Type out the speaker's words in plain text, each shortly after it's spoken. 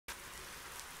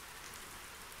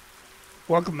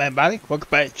Welcome everybody, welcome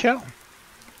back to the channel.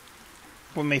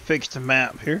 Let me fix the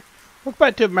map here. Welcome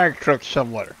back to American Truck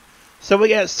Simulator. So we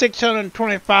got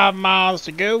 625 miles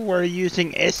to go. We're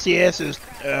using SCS's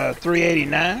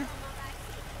 389.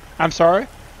 I'm sorry,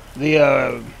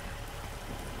 the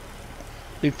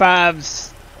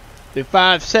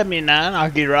 579.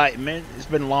 I'll get it right in a minute. It's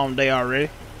been a long day already.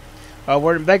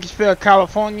 We're in Bakersfield,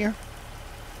 California.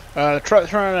 The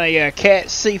truck's running a Cat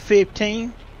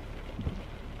C15.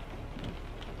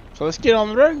 So let's get on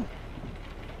the road.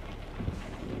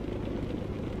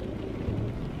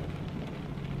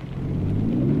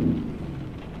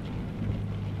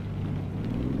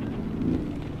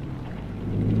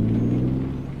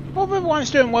 Hope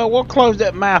everyone's doing well. We'll close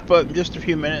that map up in just a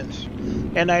few minutes.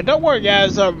 And don't worry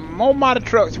guys, more modded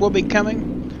trucks will be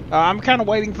coming. I'm kind of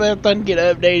waiting for everything to get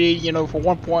updated, you know, for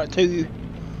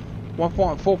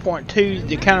 1.4.2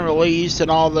 to kind of release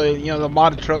and all the, you know, the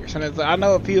modded trucks and everything. I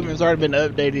know a few of them has already been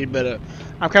updated, but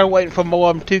I'm kind of waiting for more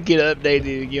of them to get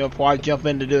updated, you know, before I jump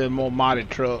into doing more modded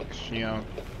trucks, you know.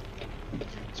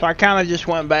 So I kind of just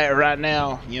went back right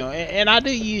now, you know, and I do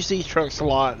use these trucks a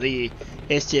lot, the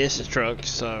SCS trucks,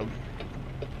 so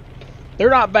they're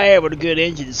not bad with a good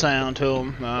engine sound to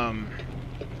them.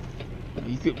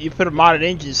 You put a modded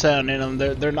engine sound in them,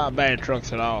 they're not bad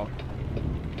trucks at all.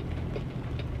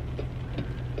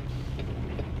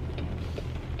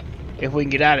 If we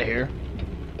can get out of here.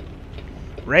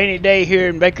 Rainy day here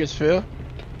in Bakersfield.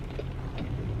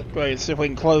 Go ahead and see if we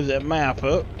can close that map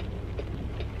up.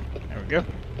 There we go.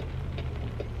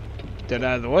 Get that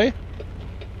out of the way.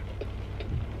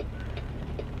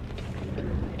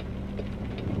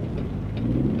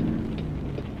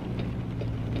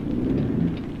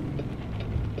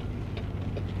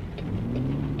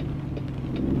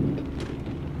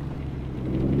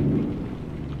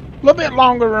 A little bit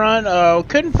longer run.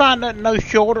 Couldn't find nothing no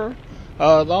shorter. The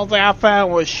only thing I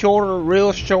found was shorter,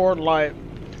 real short, like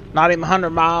not even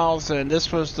 100 miles, and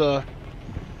this was the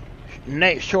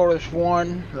next shortest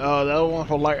one. The other ones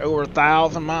were like over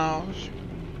 1,000 miles.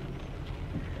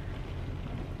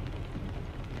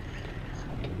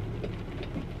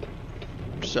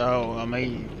 So I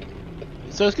mean,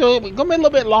 so it's gonna be a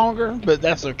little bit longer, but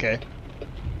that's okay.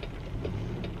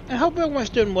 I hope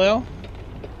everyone's doing well.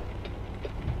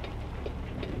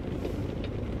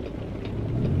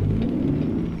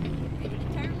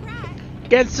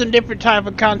 Get some different type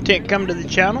of content coming to the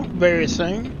channel very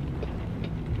soon.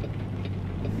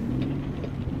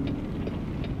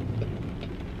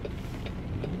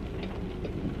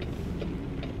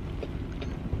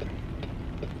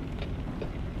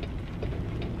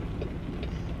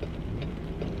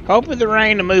 Hoping the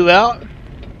rain to move out.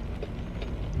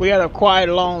 We got a quite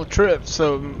long trip,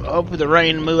 so hoping the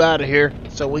rain to move out of here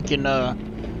so we can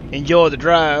enjoy the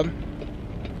drive.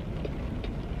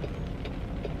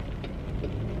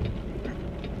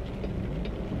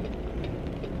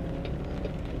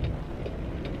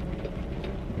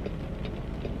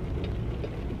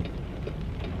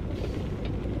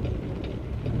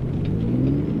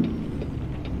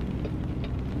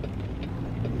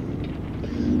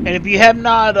 And if you have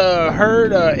not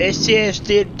heard, SCS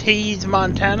did tease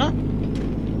Montana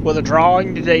with a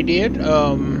drawing that they did.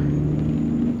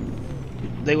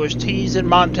 They was teasing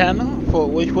Montana, for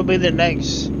which will be the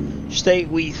next state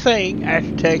we think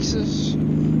after Texas.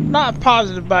 Not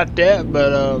positive about that,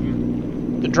 but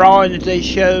the drawing that they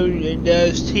showed, it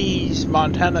does tease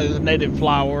Montana as a native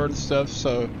flower and stuff.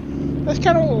 So that's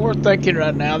kind of what we're thinking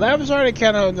right now. That was already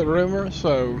kind of the rumor,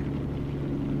 so.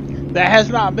 That has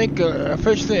not been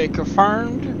officially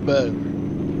confirmed, but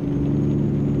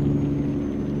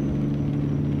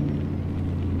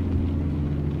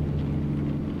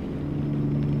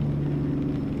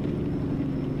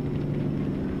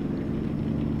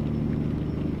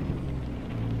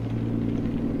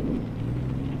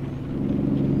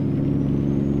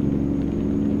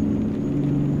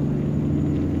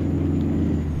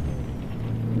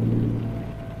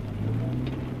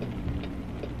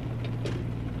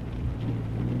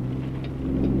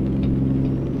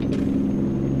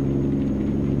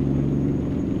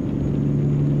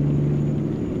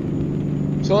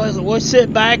so we'll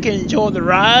sit back and enjoy the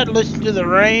ride, listen to the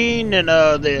rain and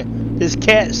this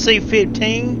Cat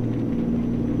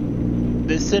C15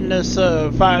 that's sending us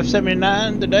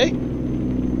 579 today.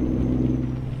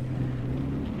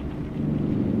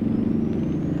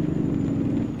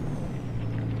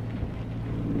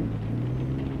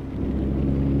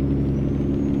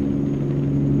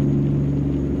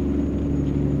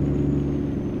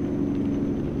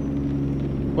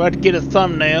 We'll have to get a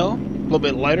thumbnail a little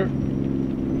bit later.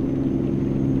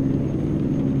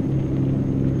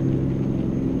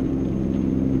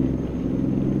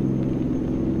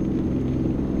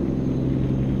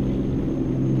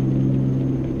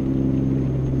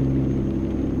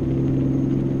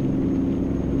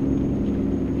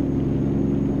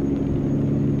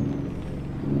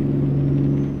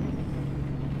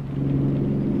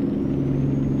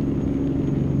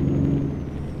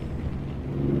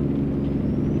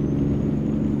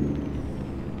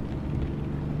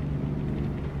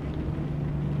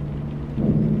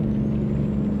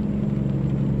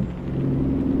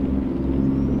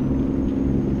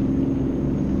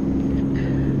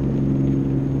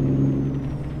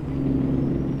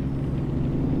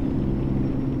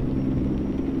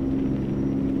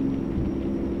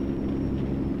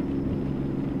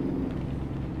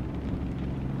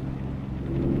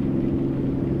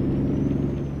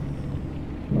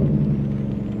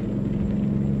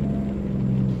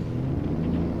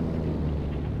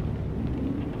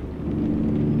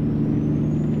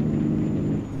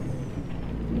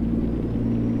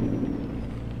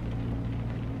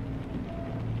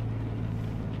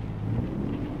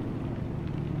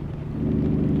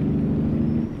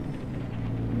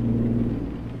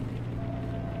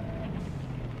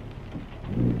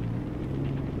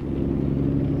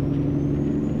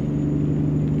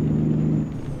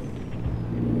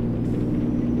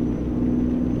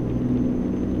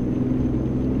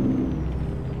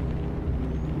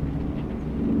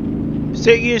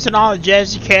 Still using all the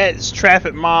Jazzy Cats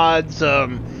traffic mods.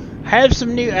 Have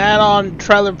some new add-on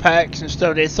trailer packs and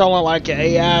stuff. It's only like an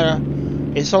AI.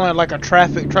 It's only like a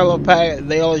traffic trailer pack.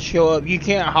 They only show up. You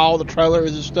can't haul the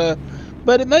trailers and stuff,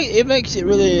 but it makes it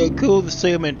really cool to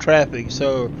see them in traffic.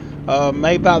 So,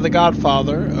 made by the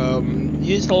Godfather.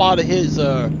 Used a lot of his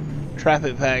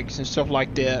traffic packs and stuff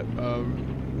like that.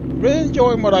 Really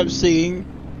enjoying what I'm seeing.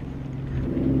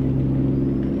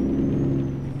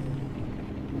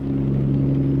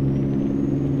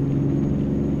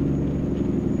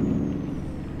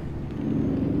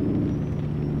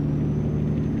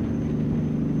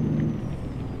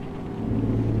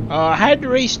 I had to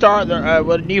restart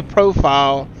with a new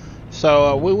profile,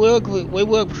 so we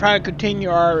will try to continue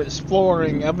our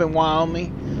exploring up in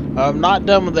Wyoming. I'm not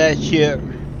done with that yet.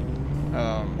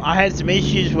 I had some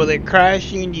issues with it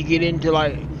crashing. You get into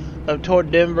like up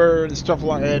toward Denver and stuff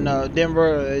like, and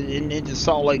Denver and into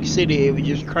Salt Lake City, it would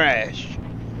just crash.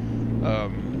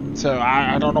 So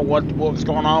I don't know what was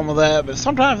going on with that, but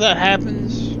sometimes that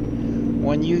happens.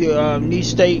 When you new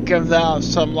state comes out,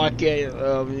 something like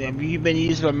that, if you've been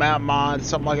using a map mod,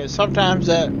 something like that, sometimes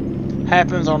that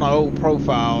happens on an old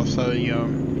profile. So you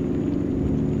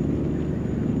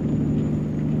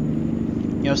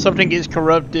know something gets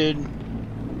corrupted.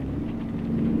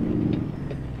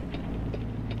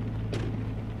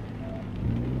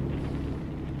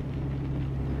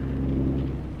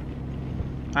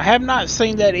 I have not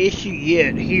seen that issue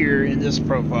yet here in this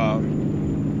profile.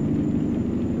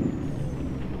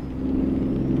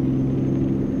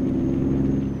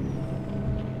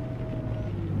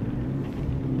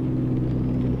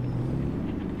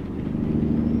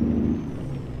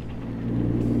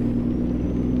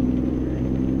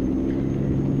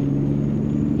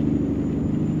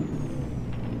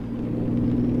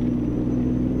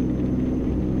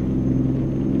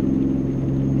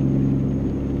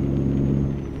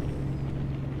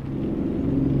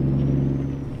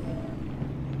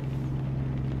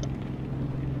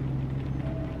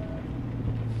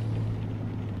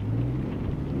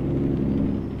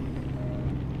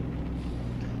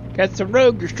 Got some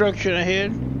road construction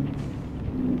ahead.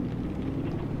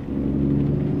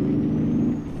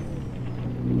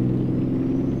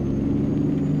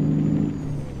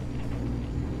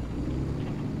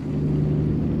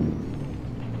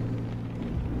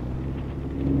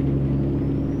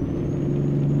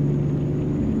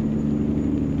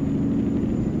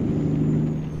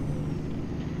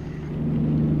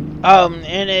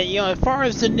 And you know, as far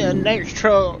as the next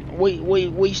truck,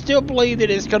 we still believe that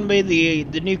it's going to be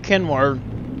the new Kenworth.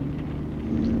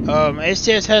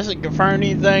 STS hasn't confirmed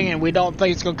anything, and we don't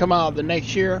think it's going to come out the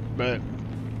next year, but.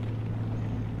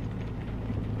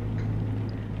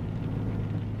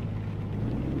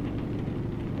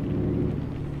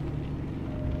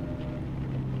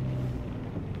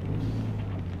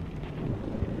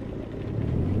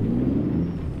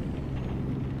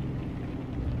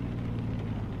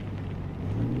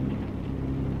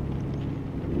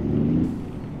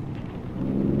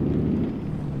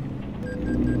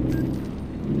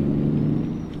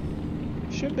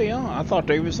 Should be on. I thought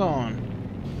they was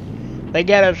on. They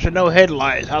got us to no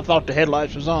headlights. I thought the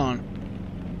headlights was on.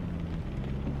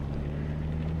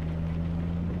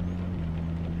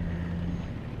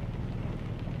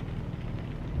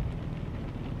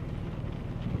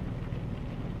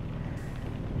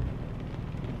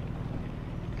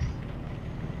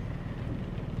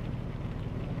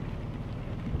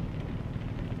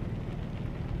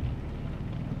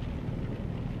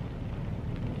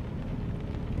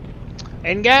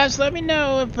 And guys, let me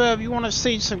know if you want to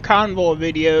see some convoy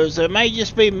videos. It may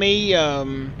just be me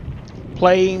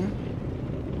playing.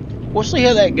 We'll see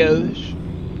how that goes.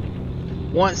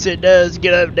 Once it does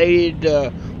get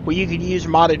updated, where you can use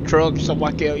modded trucks, stuff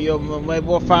like that. You know, maybe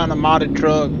we'll find a modded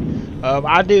truck.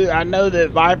 I know that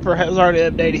Viper has already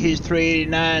updated his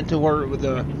 389 to work with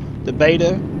the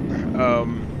beta.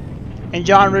 And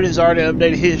John Ridd has already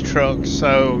updated his truck,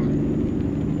 so.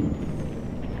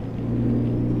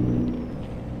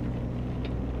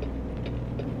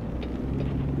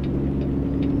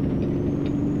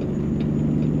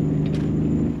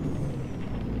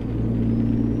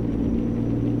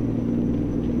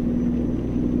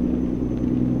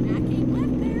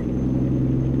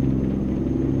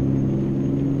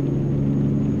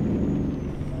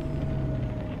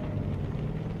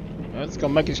 It's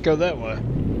gonna make us go that way.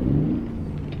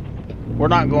 We're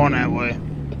not going that way.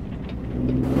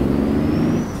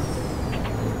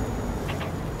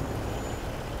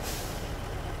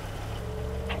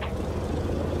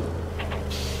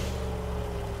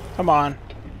 Come on.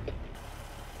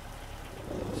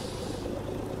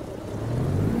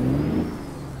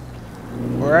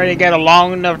 already got a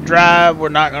long enough drive. We're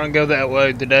not gonna go that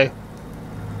way today.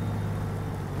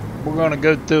 We're gonna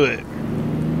go through it.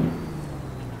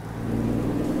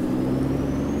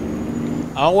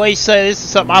 I always say this is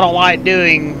something I don't like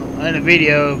doing in a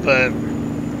video, but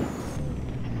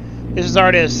this is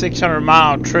already a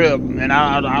 600-mile trip, and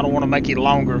I don't want to make it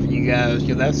longer for you guys,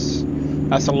 because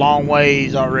that's a long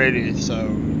ways already.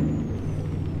 So.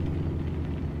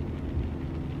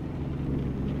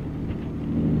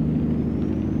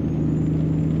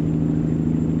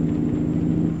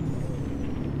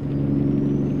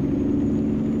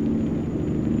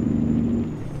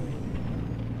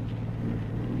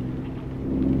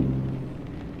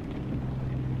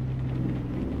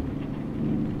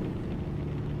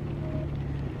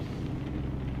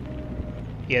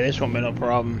 Yeah, this won't be no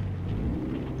problem.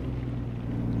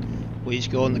 We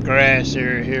just go in the grass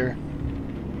area here.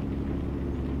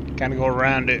 Kind of go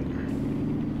around it.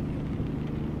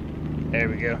 There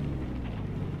we go.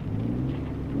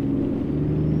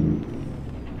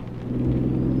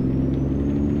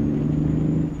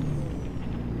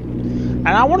 And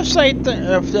I want to say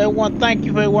thank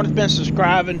you for everyone who's been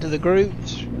subscribing to the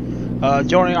groups,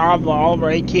 joining all of our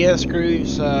ATS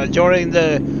groups, joining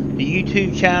the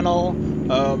YouTube channel.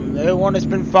 Everyone that's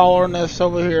been following us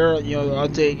over here, you know,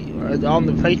 on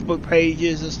the Facebook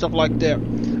pages and stuff like that,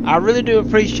 I really do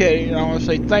appreciate it. And I want to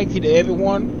say thank you to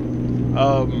everyone.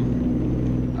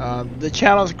 The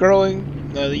channel's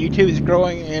growing, the YouTube is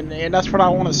growing, and that's what I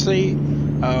want to see.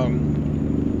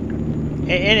 And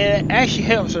it actually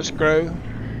helps us grow,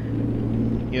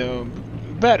 you know,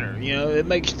 better. You know, it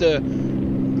makes the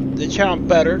channel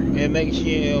better. It makes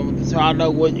so I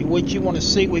know what you want to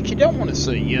see, what you don't want to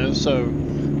see. You know, so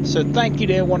thank you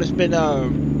to everyone that's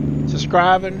been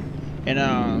subscribing, and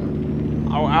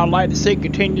I'd like to see it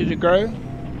continue to grow.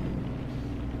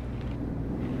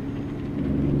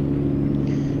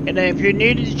 And then if you're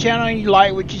new to the channel and you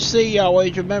like what you see,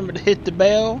 always remember to hit the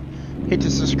bell, hit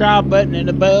the subscribe button and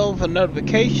the bell for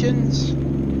notifications.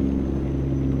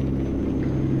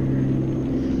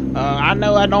 I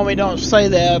know I normally don't say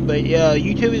that, but yeah,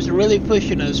 YouTube is really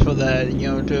pushing us for that, you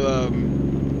know,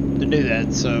 to do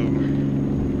that. So.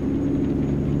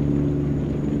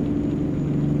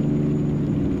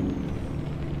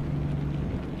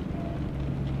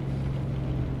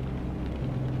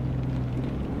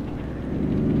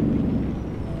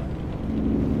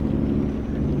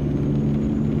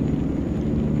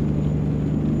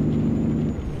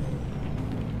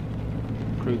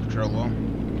 Cruise control on.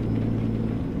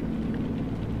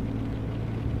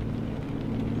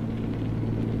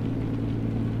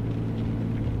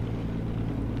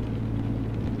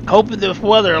 Hoping this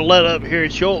weather will let up here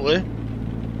shortly.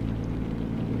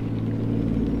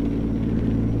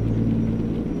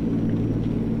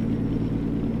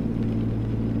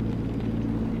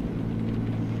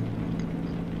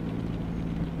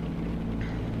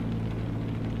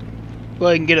 Go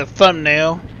ahead and get a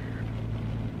thumbnail.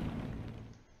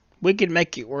 We can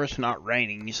make it where it's not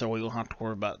raining, so we don't have to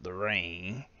worry about the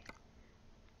rain.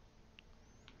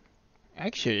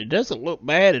 Actually, it doesn't look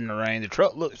bad in the rain. The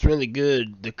truck looks really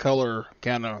good. The color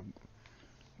kind of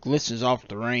glistens off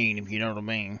the rain, if you know what I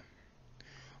mean.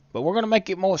 But we're going to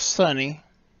make it more sunny,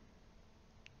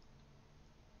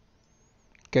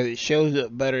 because it shows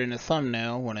up better in the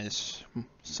thumbnail when it's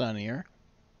sunnier.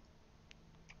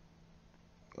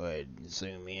 Go ahead and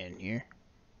zoom in here.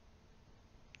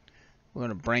 We're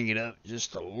going to bring it up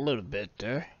just a little bit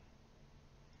there.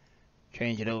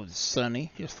 Change it over to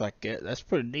sunny, just like that. That's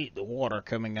pretty neat, the water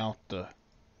coming out the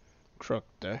truck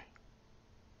there.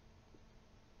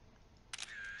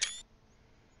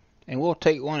 And we'll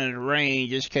take one in the rain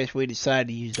just in case we decide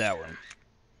to use that one.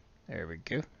 There we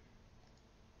go.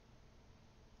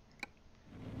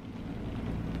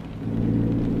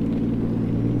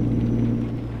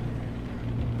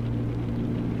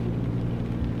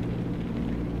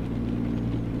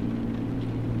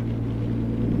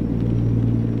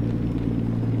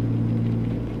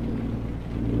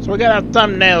 So we got our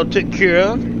thumbnail took care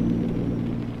of.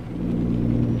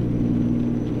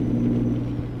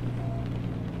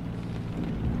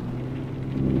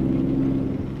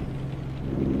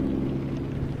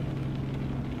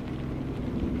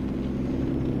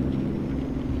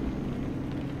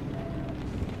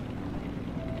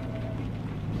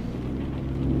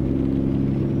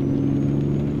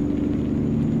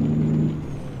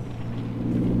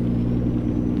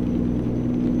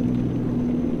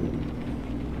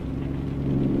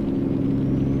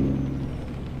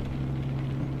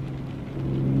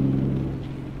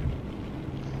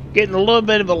 Getting a little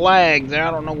bit of a lag there.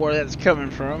 I don't know where that's coming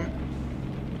from.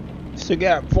 Still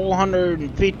got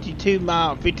 452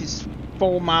 miles,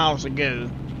 4 miles to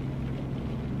go.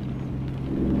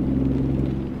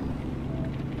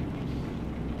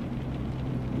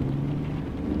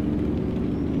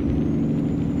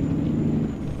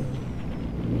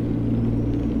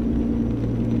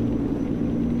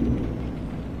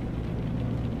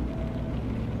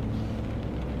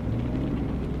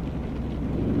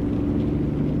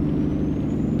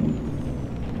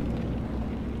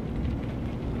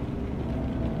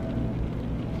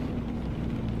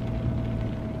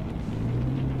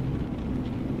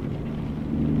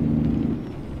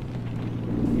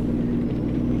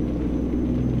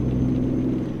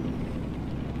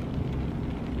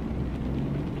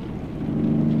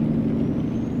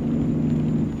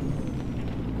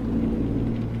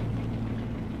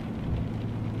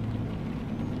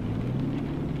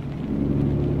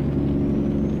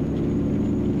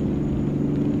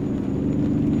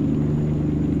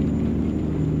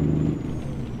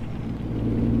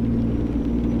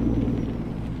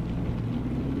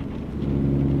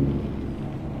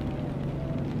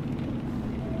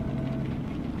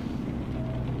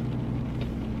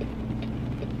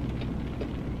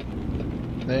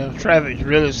 The traffic's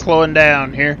really slowing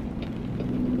down here.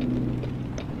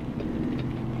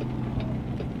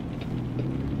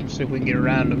 Let's see if we can get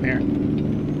around them here.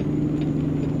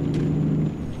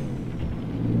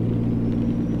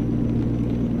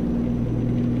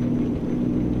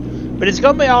 But it's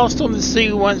gonna be awesome to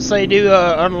see once they do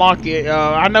unlock it.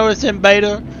 I know it's in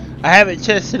beta. I haven't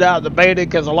tested out the beta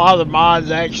because a lot of the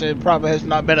mods actually probably has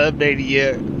not been updated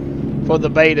yet for the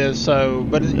beta. So,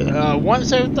 but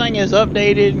once everything is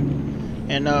updated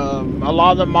and a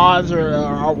lot of the mods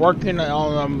are working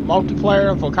on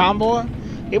multiplayer for Convoy,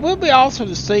 it will be awesome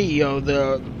to see, you know,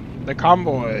 the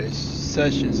Convoy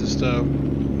sessions and stuff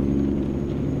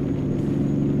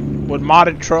with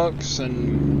modded trucks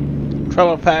and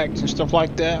trailer packs and stuff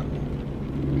like that.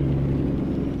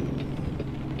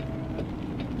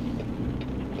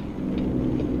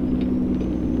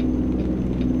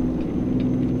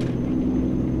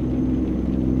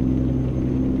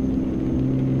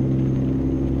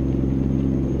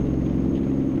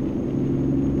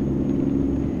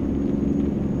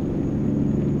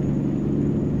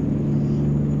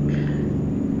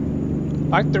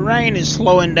 Like the rain is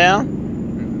slowing down.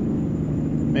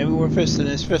 Maybe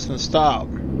it's fixing to stop.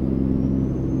 Go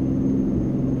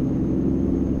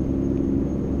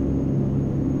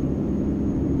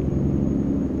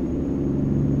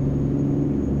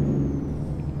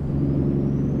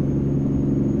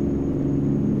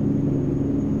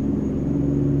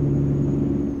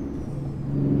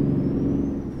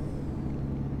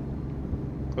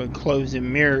ahead and close the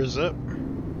mirrors up.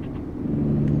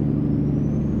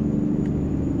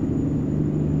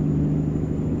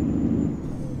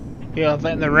 Yeah, I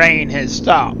think the rain has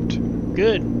stopped.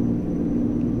 Good.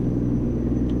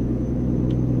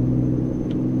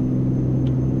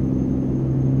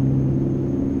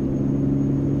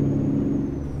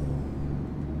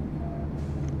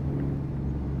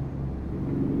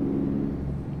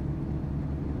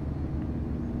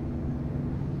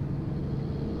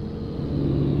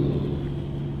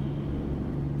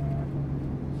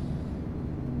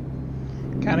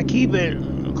 Kind of keep it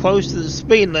close to the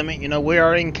speed limit. You know, we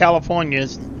are in California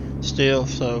still,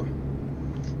 so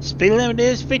speed limit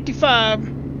is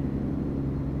 55.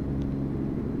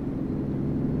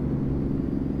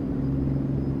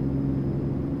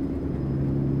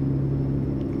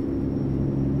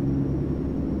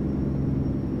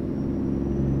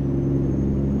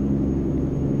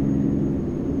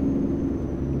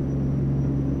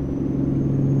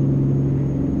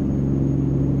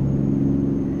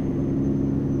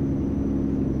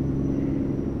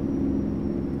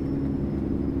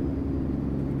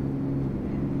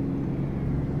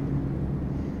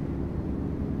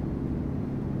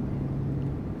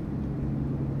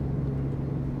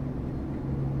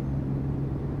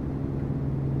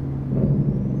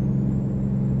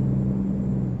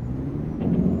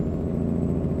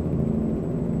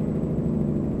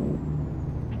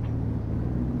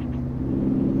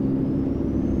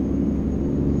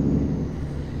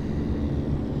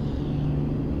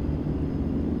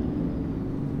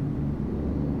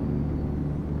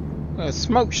 A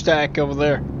smokestack over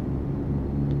there.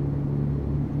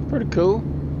 Pretty cool.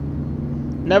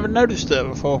 Never noticed that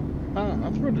before.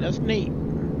 Oh, that's neat.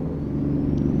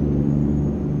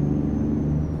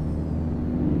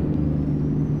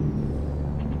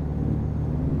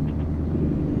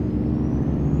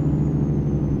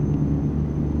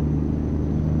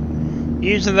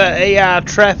 Using the AI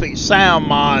traffic sound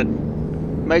mod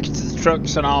makes the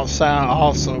trucks and all sound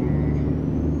awesome.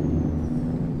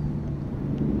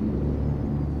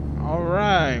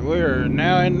 Alright, we're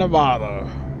now in Nevada.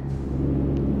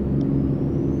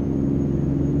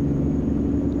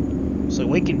 So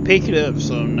we can pick it up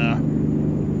some now.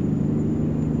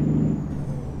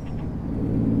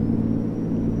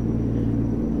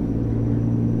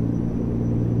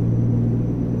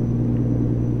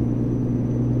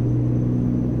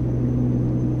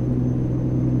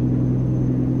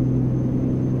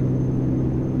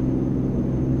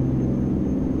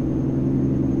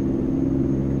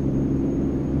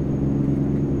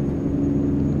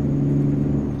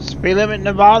 Speed limit in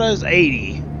Nevada is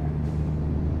 80.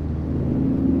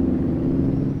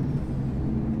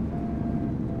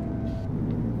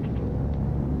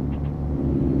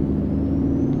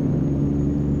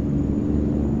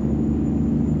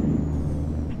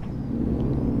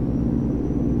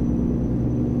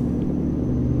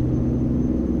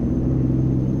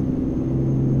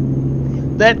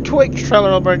 That Twix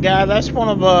trailer over, guy, that's one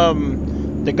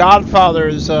of the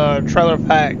Godfather's trailer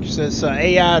packs. It's an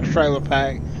AI trailer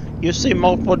pack. You'll see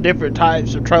multiple different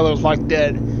types of trailers like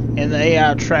that in the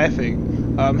AI traffic.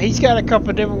 He's got a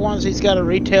couple of different ones. He's got a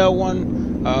retail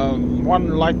one,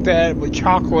 one like that with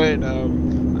chocolate,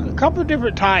 a couple of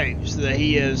different types that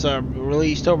he has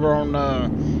released over on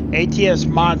ATS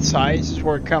mod sites. Is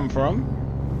where it come from.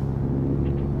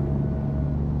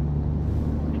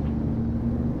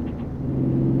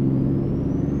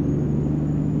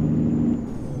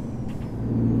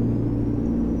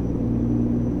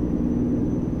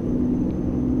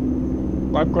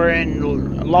 Like we're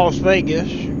in Las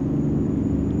Vegas.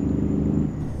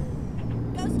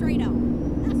 Go straight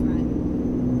on. That's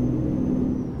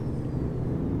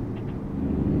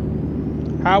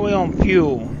right. How are we on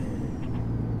fuel?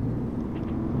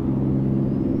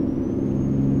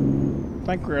 I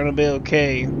think we're gonna be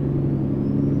okay.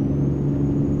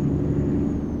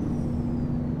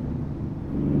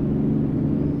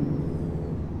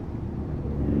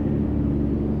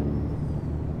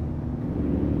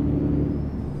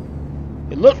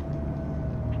 Look!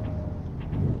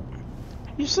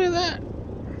 You see that?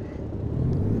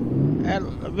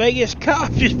 And a Vegas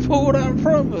cop just pulled out in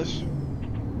front of us.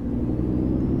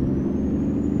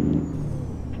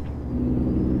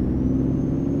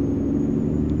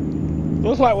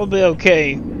 Looks like we'll be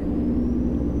okay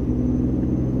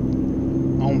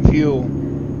on fuel.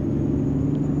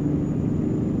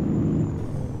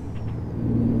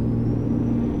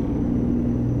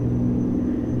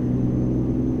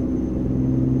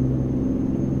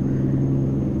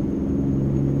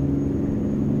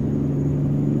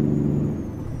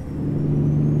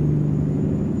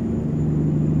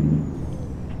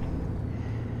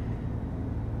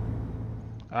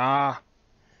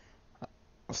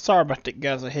 Sorry about that,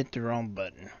 guys. I hit the wrong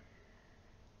button.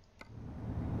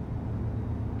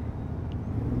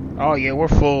 Oh yeah, we're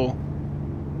full.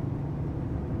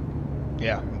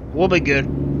 Yeah, we'll be good.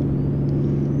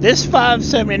 This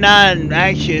 579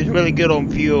 actually is really good on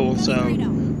fuel, so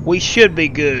we should be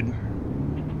good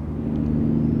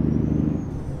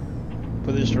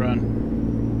for this run.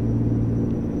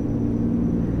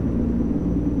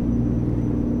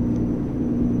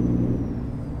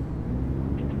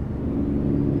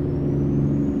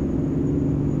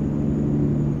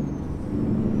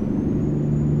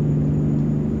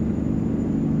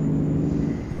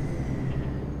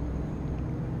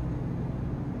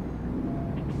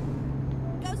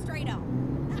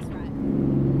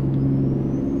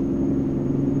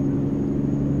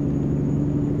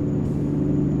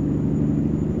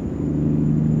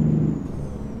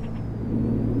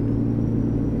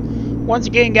 Once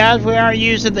again, guys, we are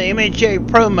using the MHA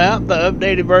Pro map, the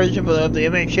updated version of the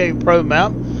MHA Pro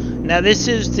map. Now, this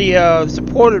is the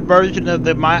supported version of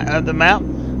the map.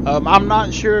 I'm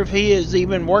not sure if he is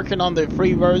even working on the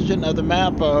free version of the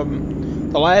map.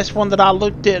 The last one that I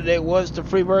looked at, it was the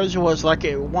free version was like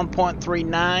at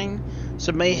 1.39.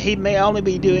 So he may only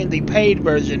be doing the paid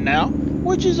version now,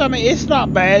 which is, I mean, it's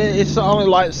not bad. It's only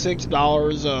like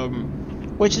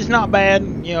 $6, which is not bad,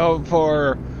 you know,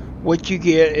 for what you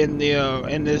get in the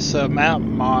in this map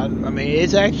mod. I mean,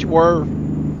 it's actually worth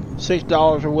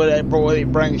 $6 or whatever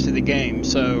it brings to the game.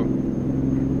 So,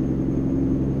 and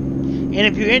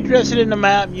if you're interested in the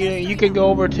map, you can go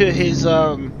over to his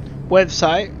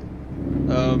website,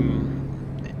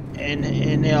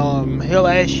 and he'll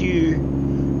ask you.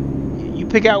 You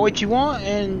pick out what you want,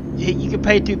 and you can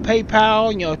pay through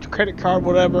PayPal, you know, credit card,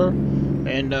 whatever,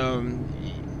 and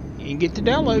you can get the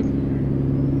download.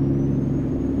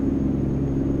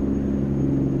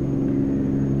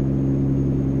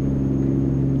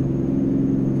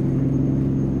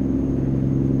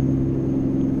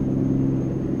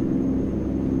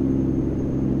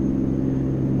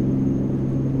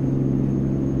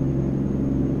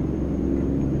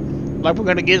 Like we're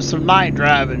gonna get some night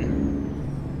driving.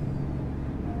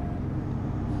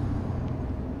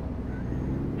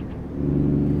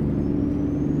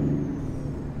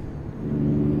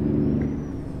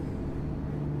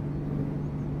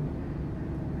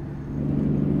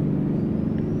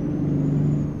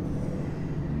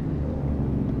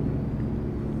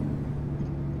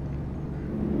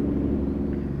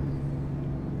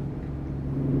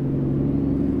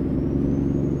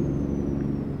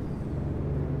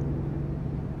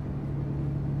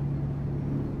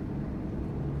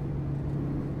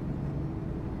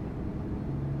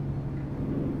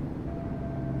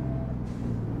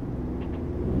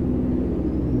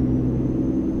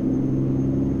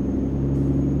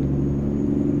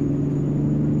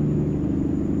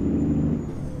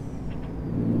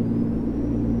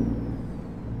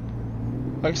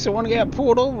 Like I said, one got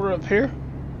pulled over up here.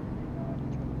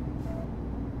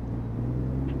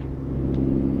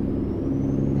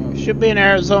 Well, should be in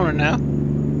Arizona now.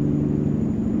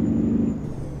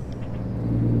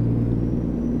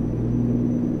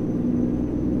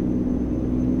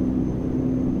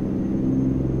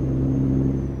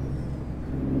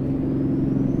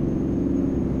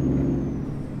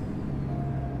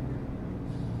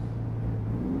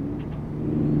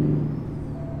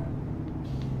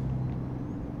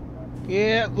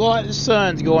 Yeah, like the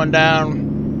sun's going down.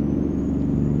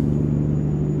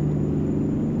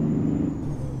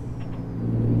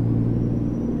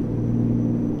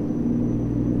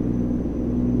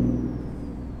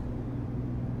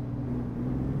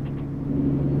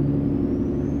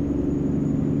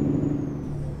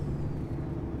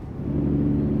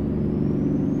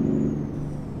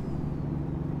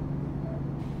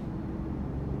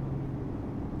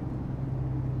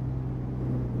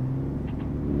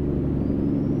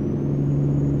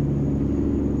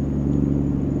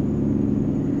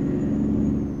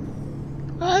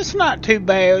 It's not too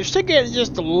bad. We still get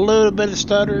just a little bit of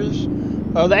stutters.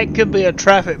 Oh, that could be a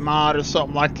traffic mod or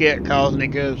something like that causing it,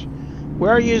 because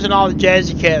we're using all the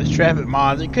Jazzy Cats traffic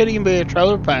mods. It could even be a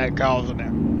trailer pack causing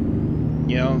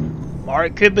it. You know, or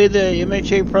it could be the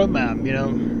MHA Pro map. You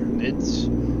know, it's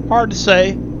hard to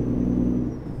say,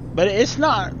 but it's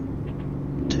not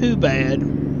too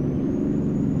bad.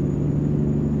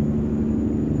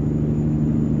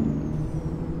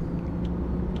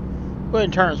 Go ahead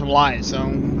and turn some lights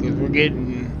on, because we're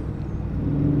getting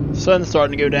sun's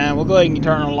starting to go down. We'll go ahead and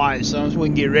turn on lights on so we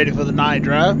can get ready for the night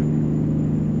drive.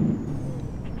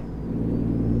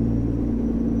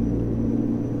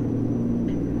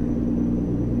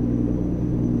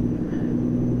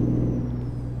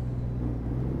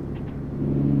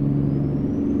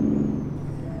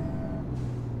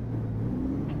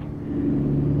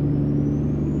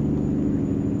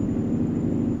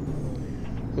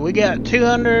 We got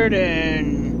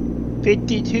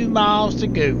 252 miles to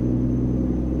go.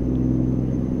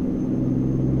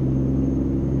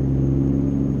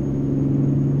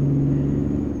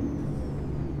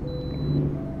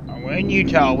 We're in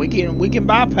Utah. We can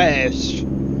bypass.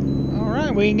 All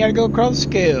right, we ain't gotta go across the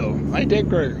scale. Ain't that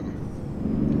great?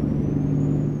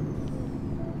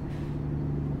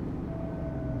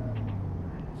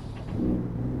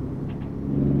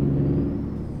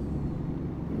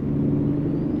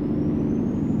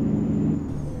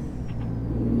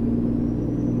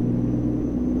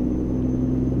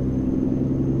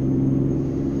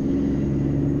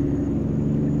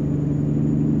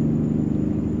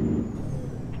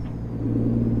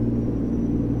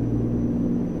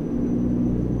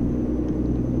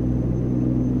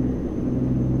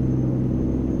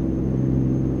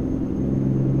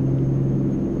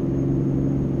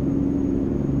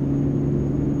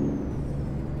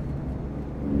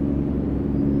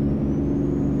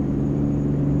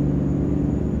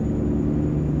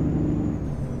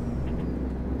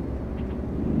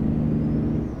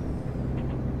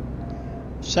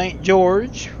 St.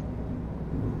 George.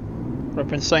 We're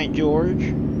up in St.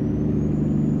 George.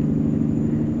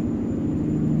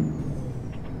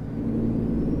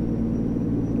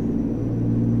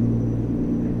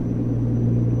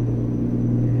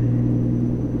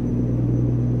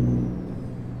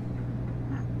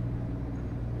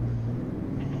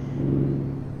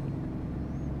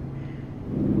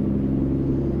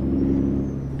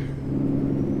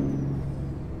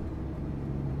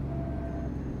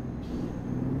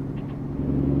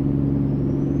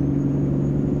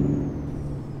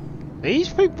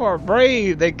 These people are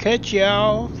brave. They cut you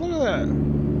off. Look at that.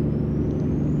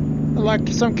 They're like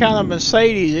some kind of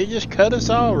Mercedes. They just cut us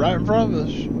off right in front of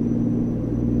us.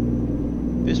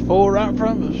 Just pulled right in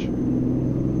front of us.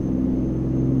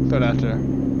 Look out there.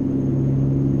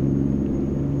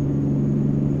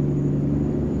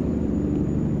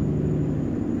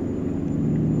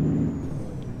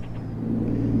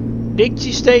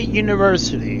 Dixie State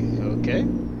University. Okay.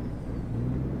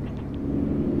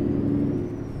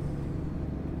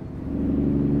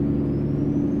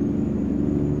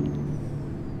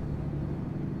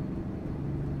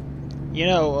 You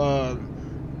know,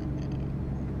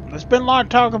 there's been a lot of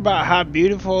talk about how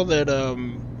beautiful that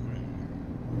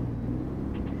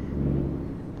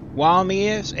Wyoming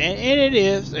is, and it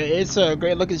is. It's a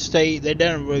great looking state. They've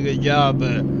done a really good job,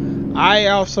 but I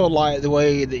also like the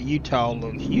way that Utah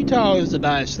looks. Utah is a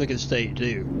nice looking state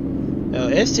too.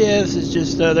 STS is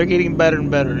just they're getting better and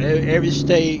better. Every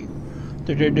state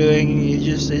that they're doing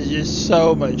is just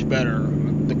so much better,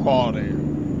 the quality,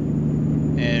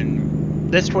 and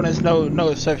this one is no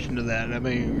exception to that. I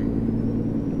mean,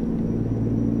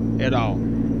 at all.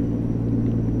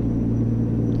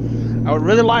 I would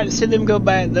really like to see them go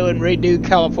back though and redo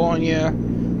California,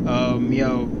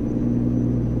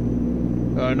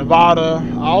 Nevada,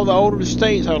 all the older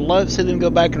states. I would love to see them go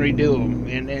back and redo them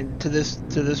and to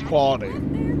this quality.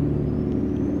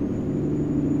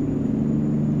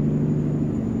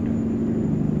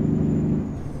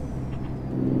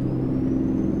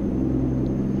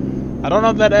 I don't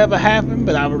know if that ever happened,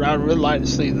 but I would really like to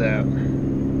see that.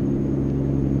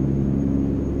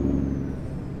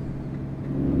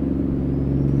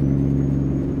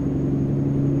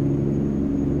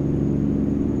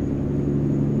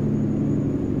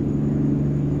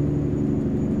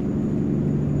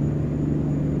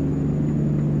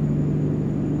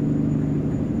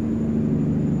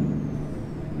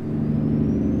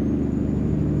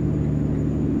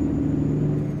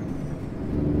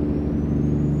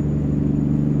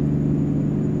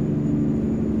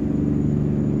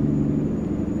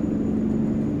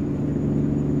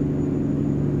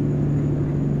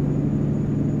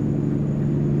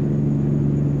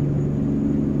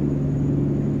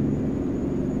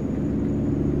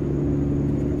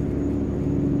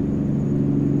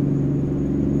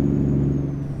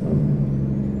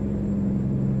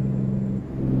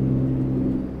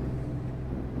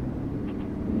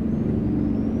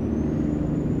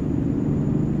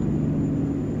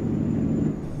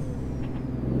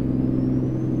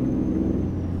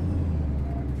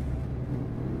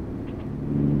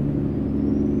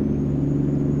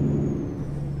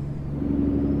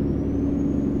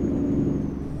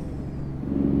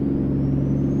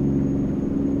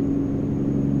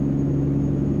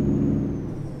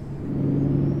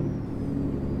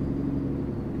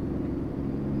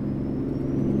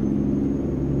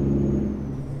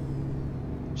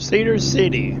 Cedar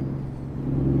City.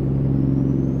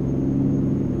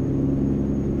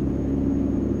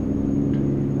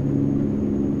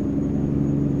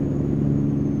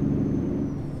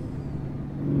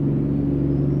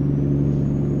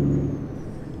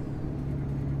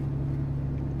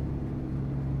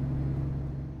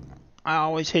 I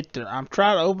always I'm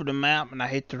trying to open the map and I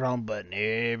hit the wrong button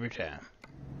every time.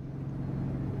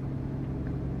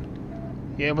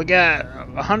 Yeah, we got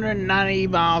 190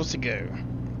 miles to go.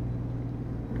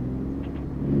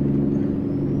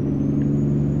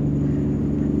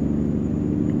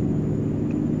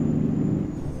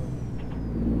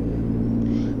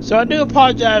 So I do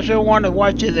apologize for anyone to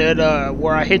watch it that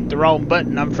where I hit the wrong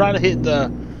button. I'm trying to hit the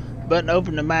button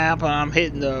open the map and I'm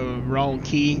hitting the wrong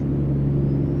key.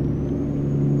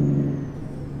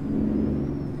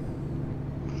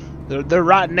 They're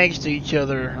right next to each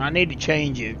other. I need to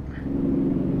change it.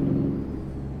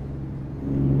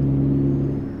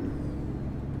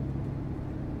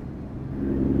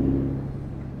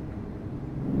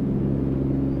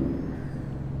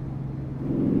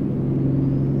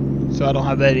 So I don't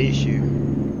have that issue.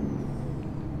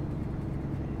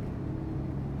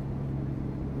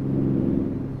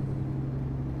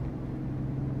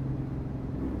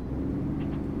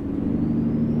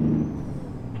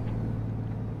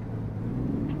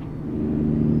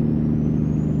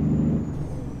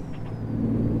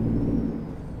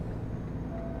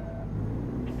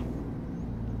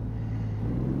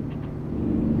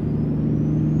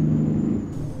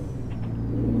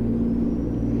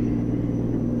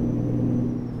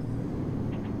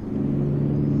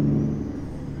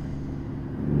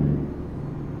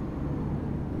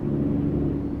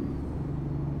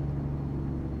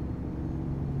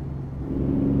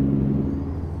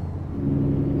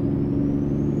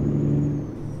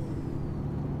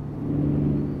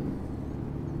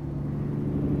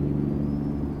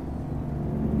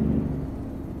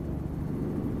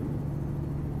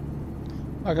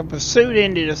 Like a pursuit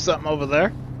ended or something over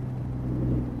there.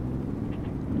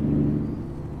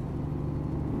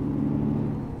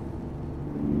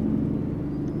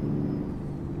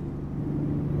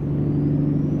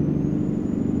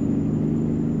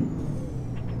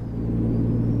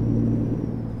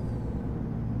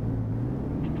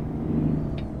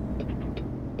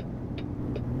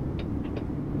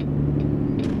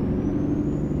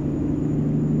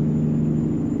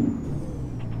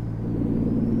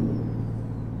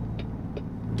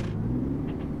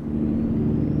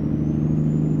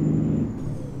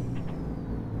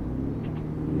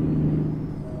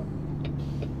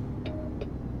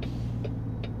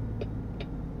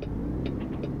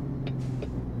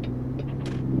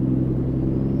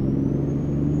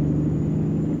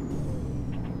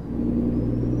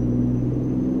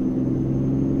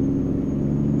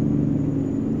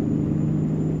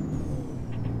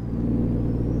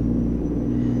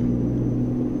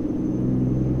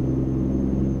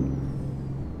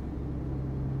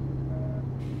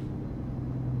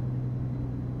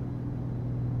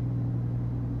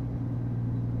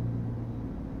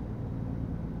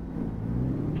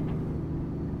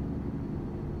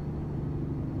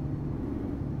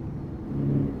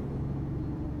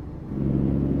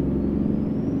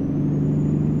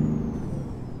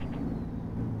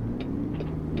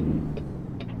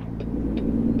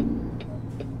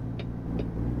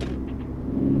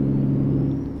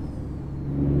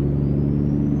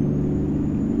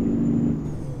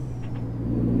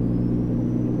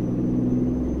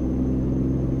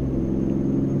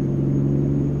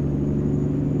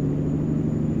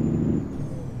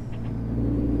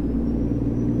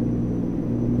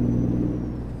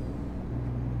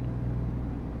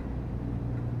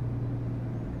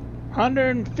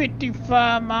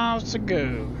 155 miles to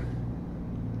go.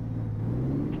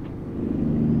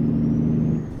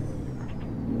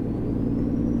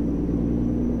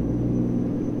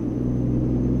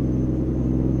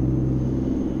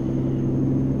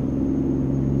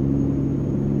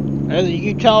 There's a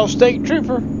Utah State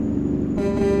Trooper.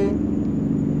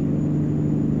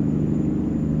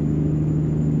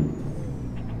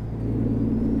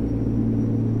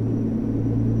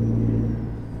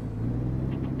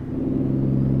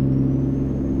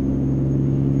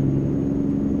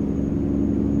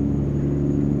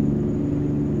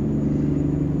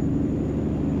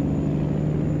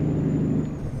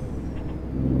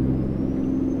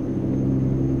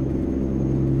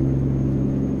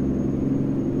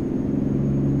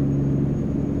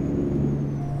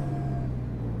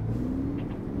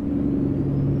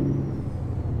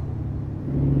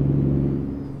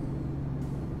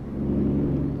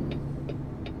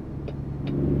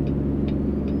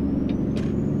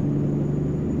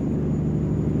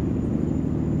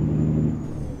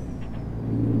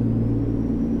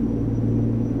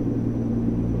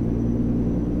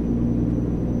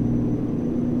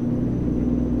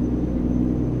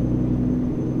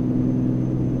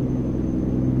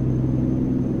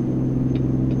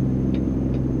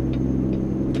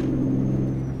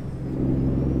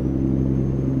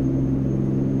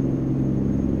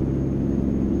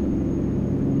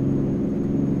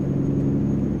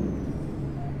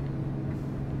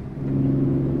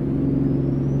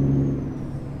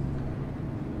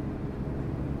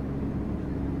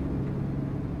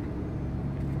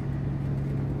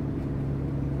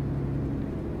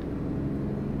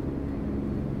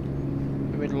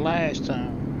 The last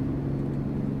time.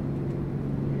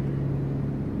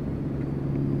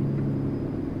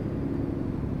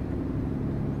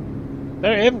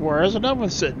 They're everywhere. There's another one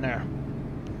sitting there.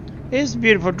 It's a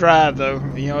beautiful drive, though.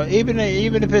 You know, even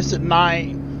if it's at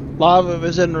night, a lot of it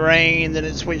was in the rain, then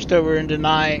it switched over into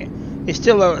night. It's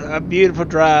still a beautiful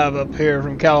drive up here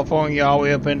from California all the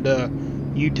way up into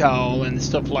Utah and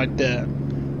stuff like that.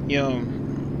 You know,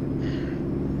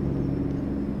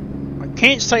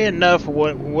 can't say enough of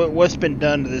what's been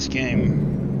done to this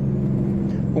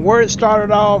game. From where it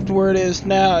started off to where it is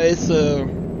now, it's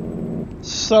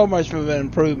so much of an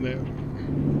improvement.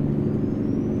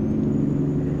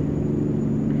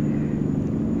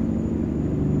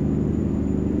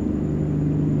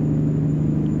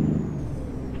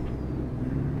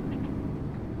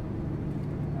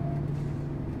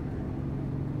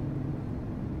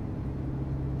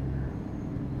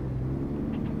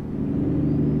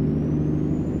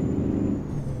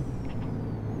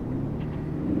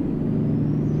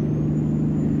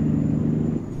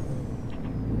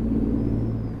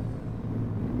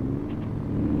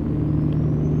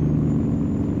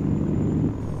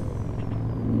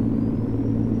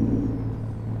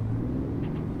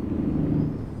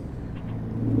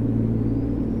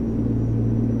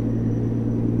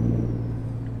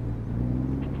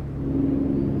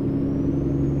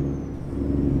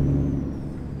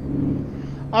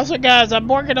 Also, guys, I'm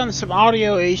working on some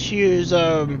audio issues.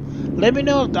 Let me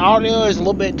know if the audio is a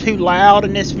little bit too loud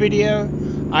in this video.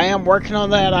 I am working on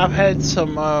that. I've had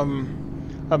some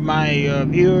of my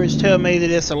viewers tell me that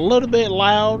it's a little bit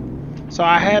loud, so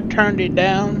I have turned it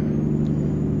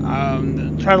down.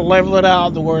 Try to level it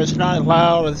out to where it's not as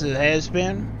loud as it has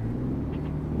been.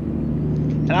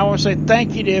 And I want to say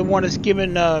thank you to everyone that's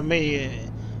given me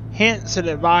hints and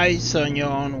advice on, you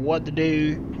know, on what to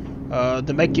do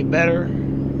to make it better.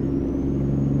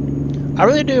 I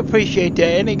really do appreciate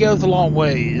that, and it goes a long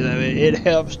way. It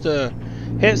helps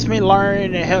me learn,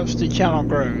 and it helps the channel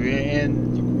grow,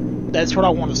 and that's what I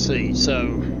want to see.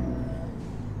 So.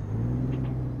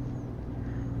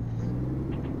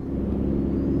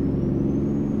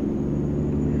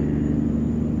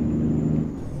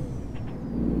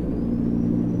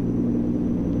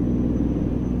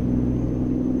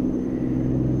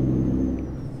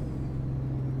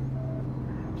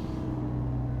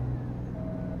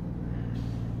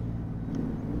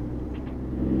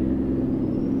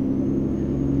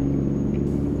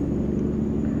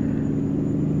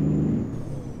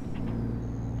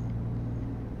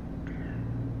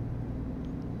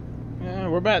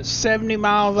 We're about 70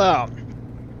 miles out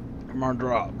from our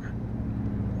drop.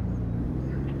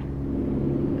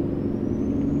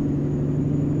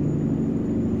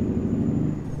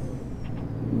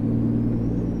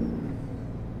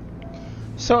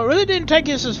 So it really didn't take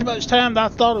us as much time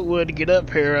as I thought it would to get up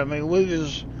here. I mean, we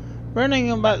was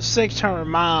running about 600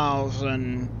 miles,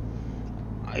 and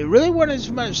it really wasn't as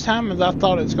much time as I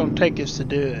thought it was going to take us to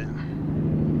do it.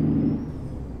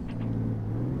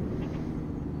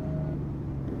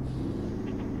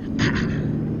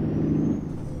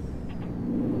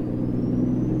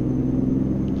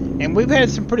 and we've had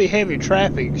some pretty heavy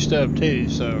traffic stuff too.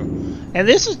 So, and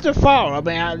this is the fault. I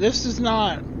mean, this is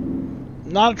not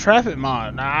a traffic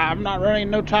mod. I'm not running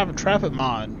no type of traffic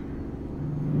mod.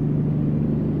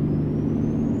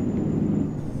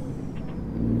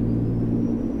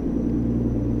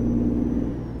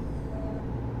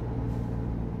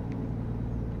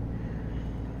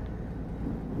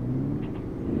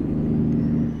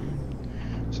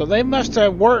 So they must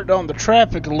have worked on the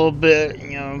traffic a little bit,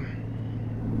 you know.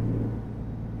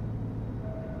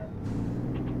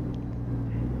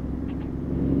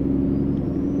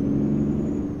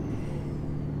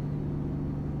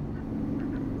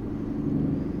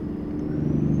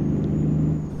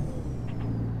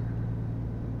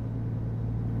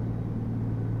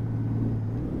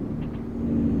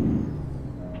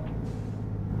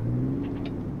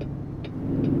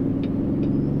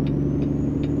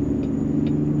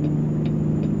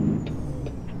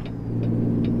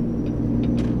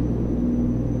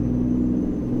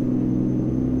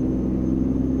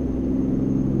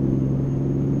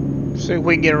 See if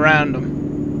we can get around them.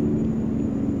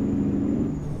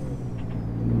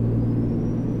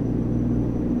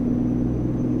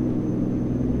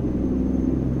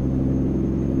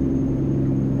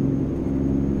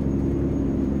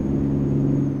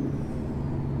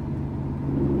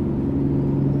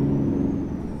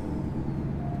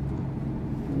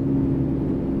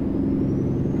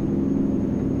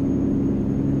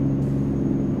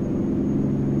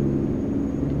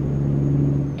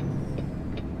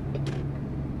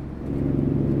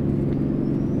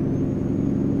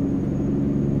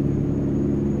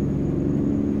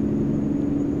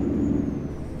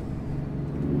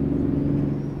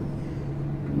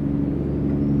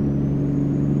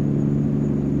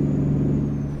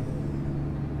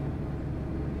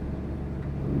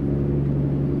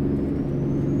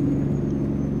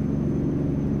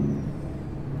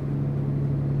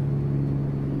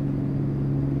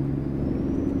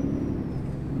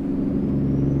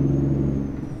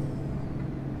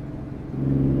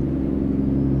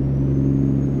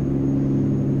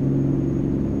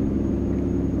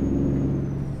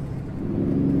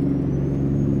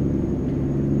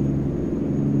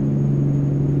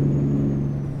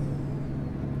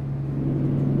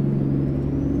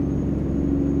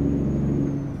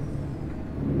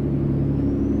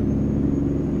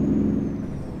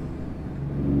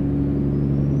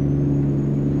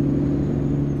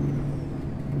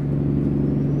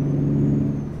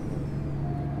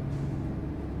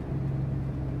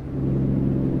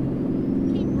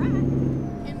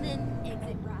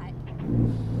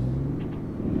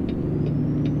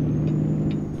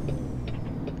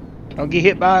 Don't get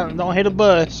hit by, don't hit a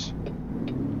bus.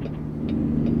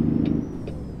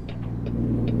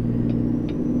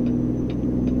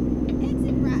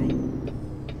 Exit right.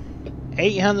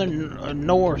 800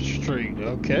 North Street,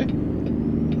 okay.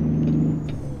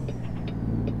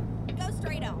 Go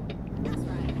straight on. That's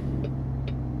right.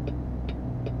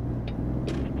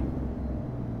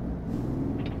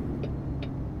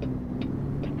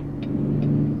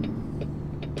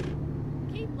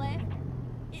 Keep left,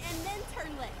 and then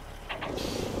turn left.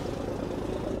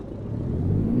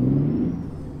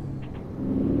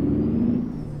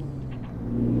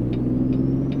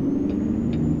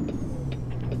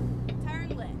 Turn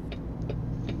left.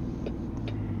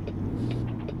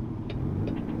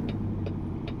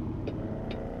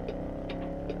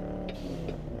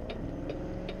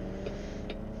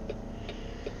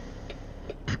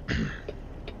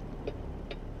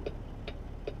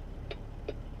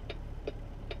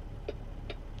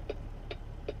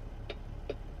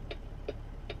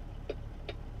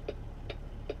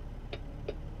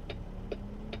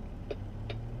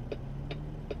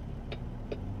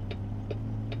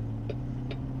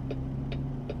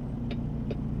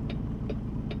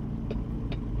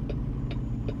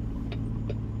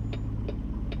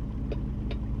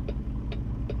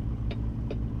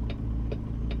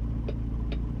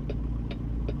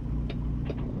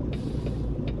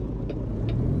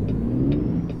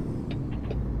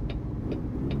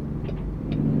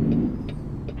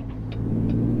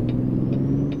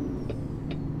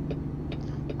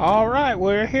 Alright,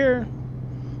 we're here.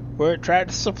 We're at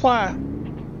Tractor Supply.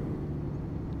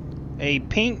 A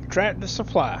pink Tractor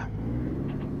Supply.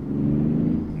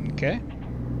 Okay.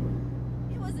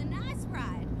 It was a nice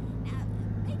ride. Now,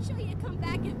 make sure you come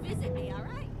back and visit me, all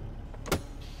right?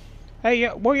 Hey,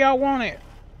 where y'all want it?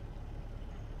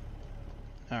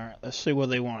 Alright, let's see where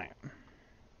they want it.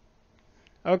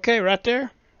 Okay, right there?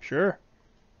 Sure.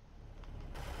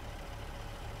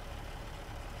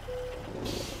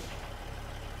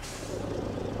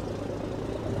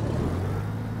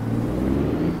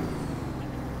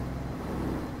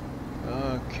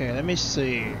 Okay, let me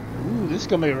see. Ooh, this is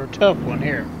gonna be a tough one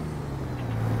here.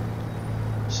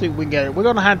 See if we can get it. We're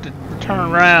gonna have to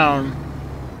turn around.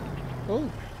 Oh.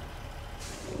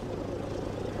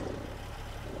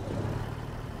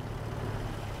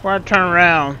 We're gonna turn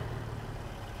around.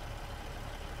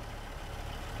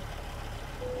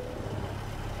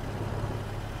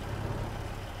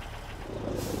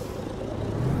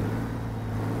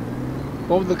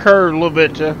 Over the curve a little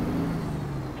bit, Jeff.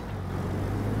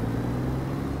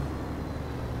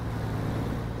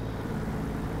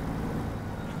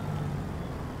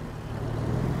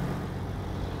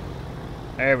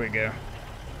 There we go.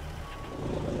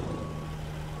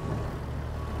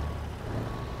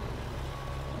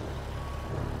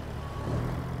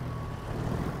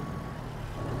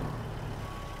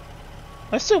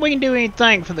 Let's see if we can do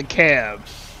anything for the cab.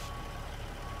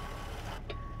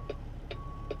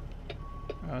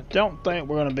 I don't think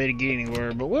we're gonna be able to get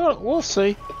anywhere, but we'll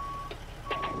see.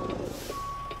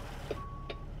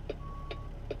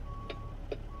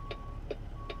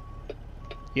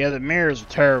 Yeah, the mirrors are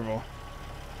terrible.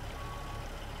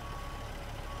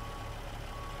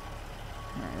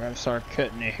 Alright, we're gonna start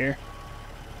cutting it here.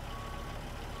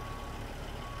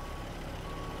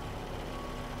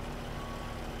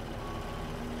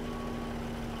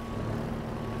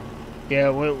 Yeah,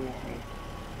 we're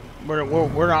not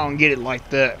gonna get it like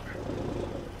that.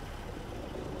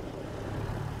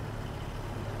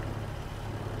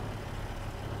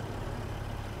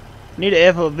 Need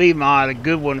an FOV mod, a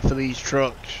good one for these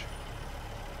trucks.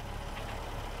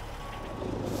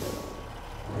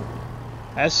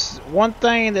 That's one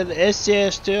thing that the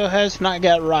SCS still has not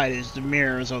got right, is the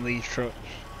mirrors on these trucks.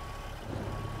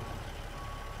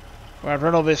 Well, I've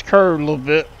run over this curve a little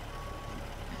bit.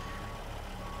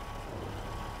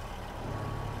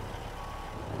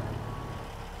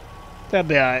 That'll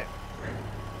be alright.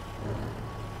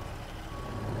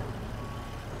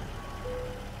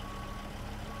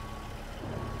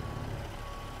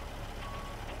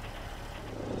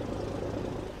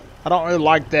 I don't really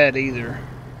like that either.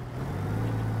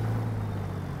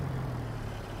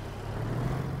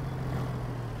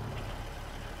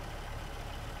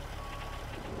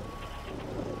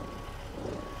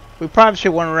 We probably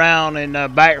should went around and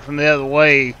back from the other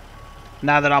way,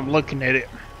 now that I'm looking at it.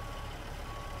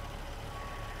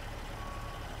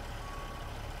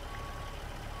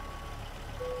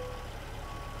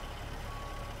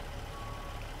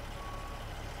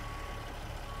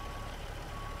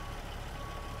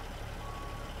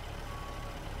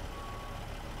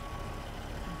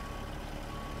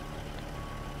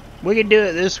 We can do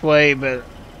it this way, but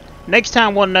next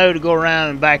time we'll know to go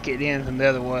around and back it in from the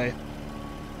other way.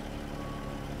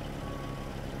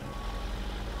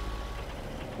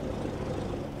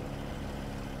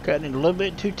 Cutting it a little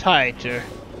bit too tight there.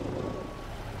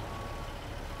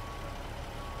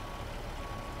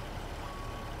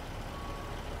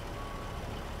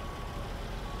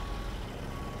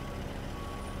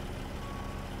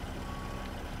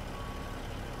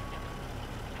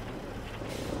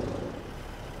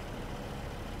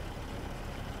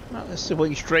 Now, let's see if we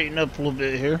can straighten up a little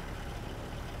bit here.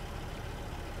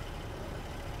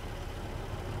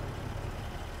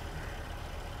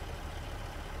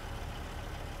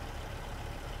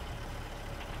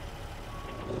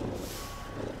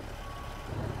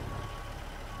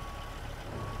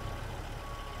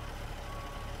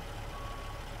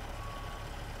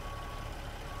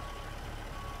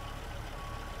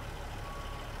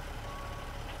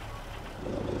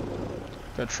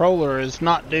 The controller is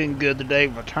not doing good today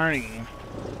for turning.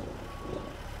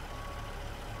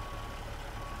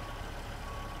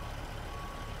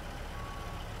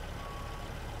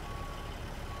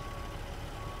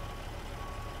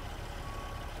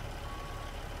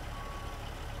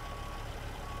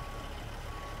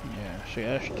 Yeah, see,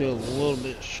 that's still a little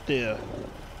bit stiff.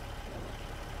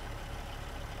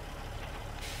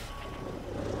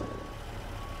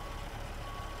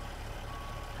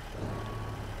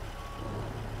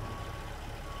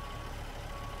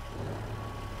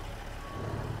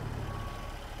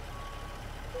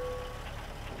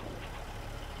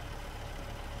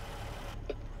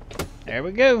 There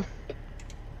we go.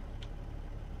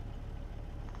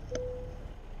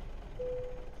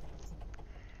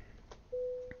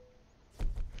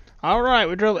 Alright,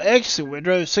 we drove excellent. We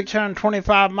drove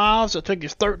 625 miles. It took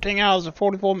us 13 hours and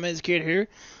 44 minutes to get here.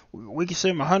 We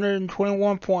consumed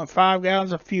 121.5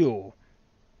 gallons of fuel.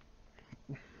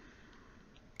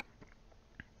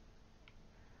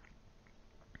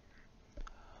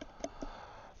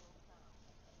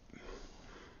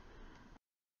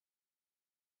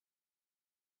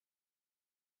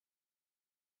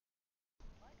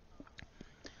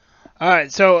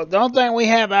 Alright, so the only thing we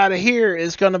have out of here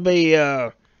is going to be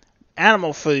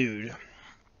animal food.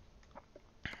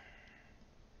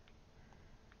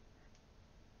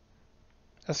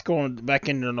 Let's go back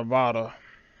into Nevada.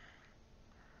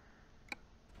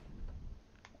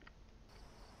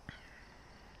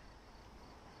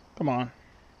 Come on.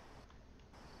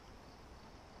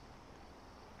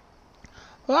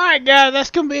 Alright guys,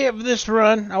 that's going to be it for this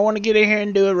run. I want to get in here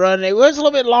and do a run. It was a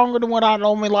little bit longer than what I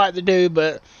normally like to do,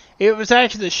 but it was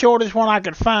actually the shortest one I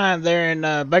could find there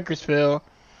in Bakersfield.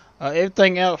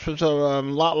 Everything else was a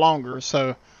lot longer.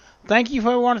 So, thank you for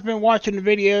everyone who's been watching the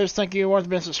videos. Thank you everyone who's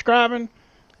been subscribing.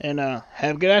 And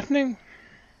have a good afternoon.